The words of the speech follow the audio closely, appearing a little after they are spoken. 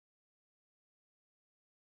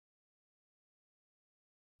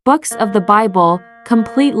Books of the Bible,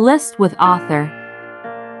 complete list with author.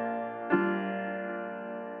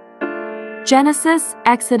 Genesis,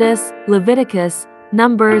 Exodus, Leviticus,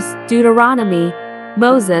 Numbers, Deuteronomy,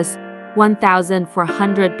 Moses,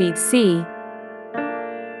 1400 BC.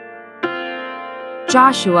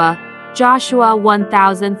 Joshua,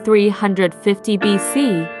 1350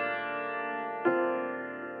 BC.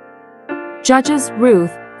 Judges,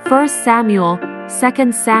 Ruth, 1 Samuel,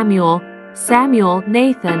 2 Samuel, Samuel,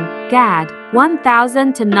 Nathan, Gad,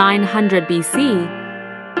 1000 to 900 BC.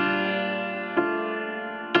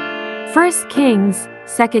 1 Kings,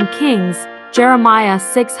 2 Kings, Jeremiah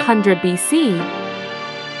 600 BC.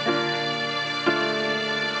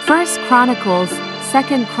 1 Chronicles,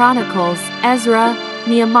 2 Chronicles, Ezra,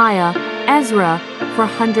 Nehemiah, Ezra,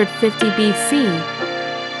 450 BC.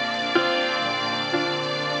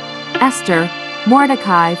 Esther,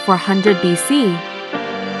 Mordecai, 400 BC.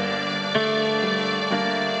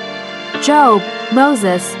 Job,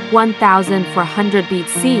 Moses, 1400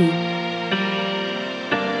 BC.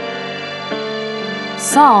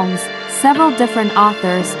 Psalms, several different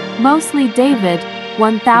authors, mostly David,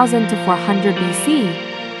 1000 to 400 BC.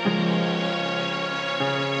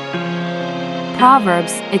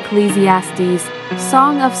 Proverbs, Ecclesiastes,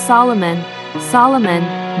 Song of Solomon, Solomon,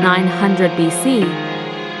 900 BC.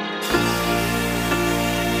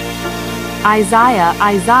 Isaiah,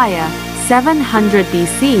 Isaiah, 700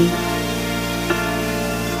 BC.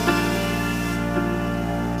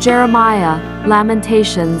 Jeremiah,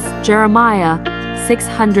 Lamentations, Jeremiah,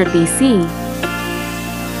 600 BC.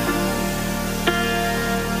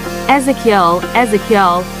 Ezekiel,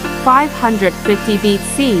 Ezekiel, 550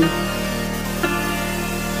 BC.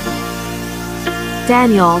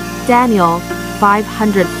 Daniel, Daniel,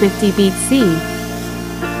 550 BC.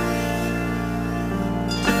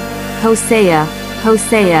 Hosea,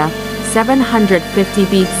 Hosea, 750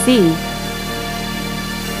 BC.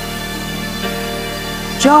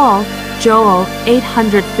 Joel, Joel,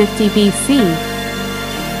 850 BC.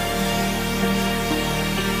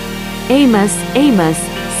 Amos, Amos,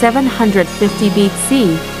 750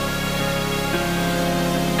 BC.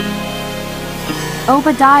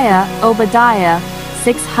 Obadiah, Obadiah,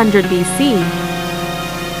 600 BC.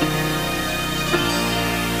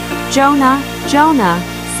 Jonah, Jonah,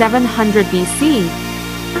 700 BC.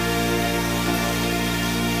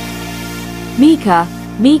 Micah,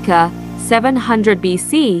 Micah, 700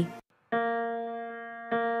 BC.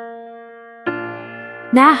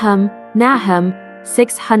 Nahum, Nahum,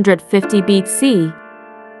 650 BC.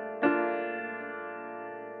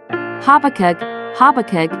 Habakkuk,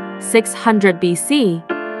 Habakkuk, 600 BC.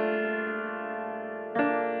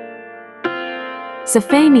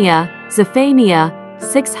 Zephaniah, Zephaniah,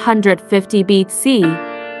 650 BC.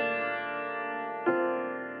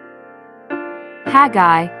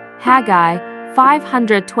 Haggai, Haggai,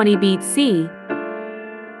 520 BC.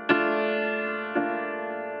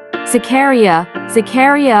 Zechariah,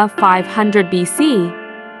 Zechariah, 500 BC.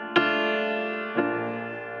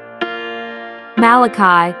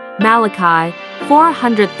 Malachi, Malachi,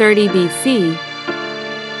 430 BC.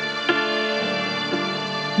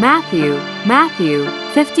 Matthew, Matthew,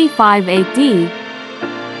 55 AD.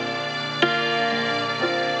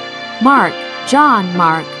 Mark, John,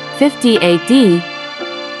 Mark, 50 AD.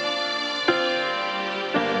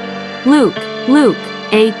 Luke, Luke,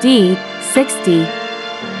 AD, 60.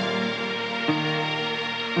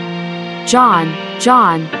 John,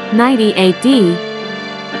 John, 90 AD.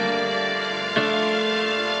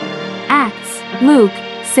 Acts, Luke,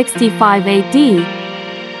 65 AD.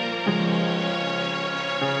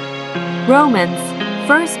 Romans,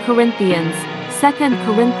 1 Corinthians, 2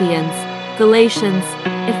 Corinthians, Galatians,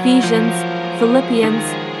 Ephesians, Philippians,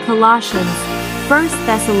 Colossians, 1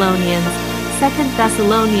 Thessalonians, 2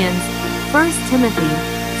 Thessalonians, 1 Timothy,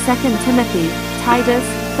 2 Timothy, Titus,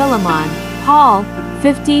 Philemon, Paul,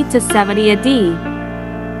 50 to 70 AD.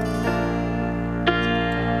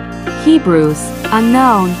 Hebrews,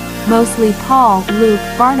 unknown, mostly Paul, Luke,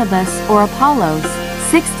 Barnabas, or Apollos,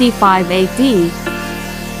 65 AD.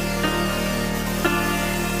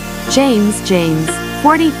 James, James,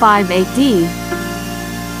 45 AD.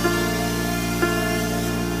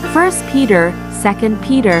 1 Peter, 2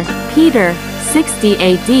 Peter, Peter, 60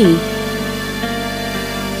 AD.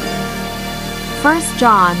 1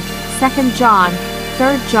 John, 2 John,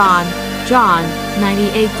 3 John, John, 90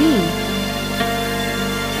 AD.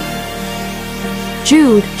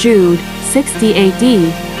 Jude, Jude, 60 AD.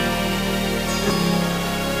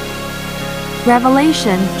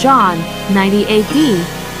 Revelation, John, 90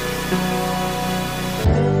 AD.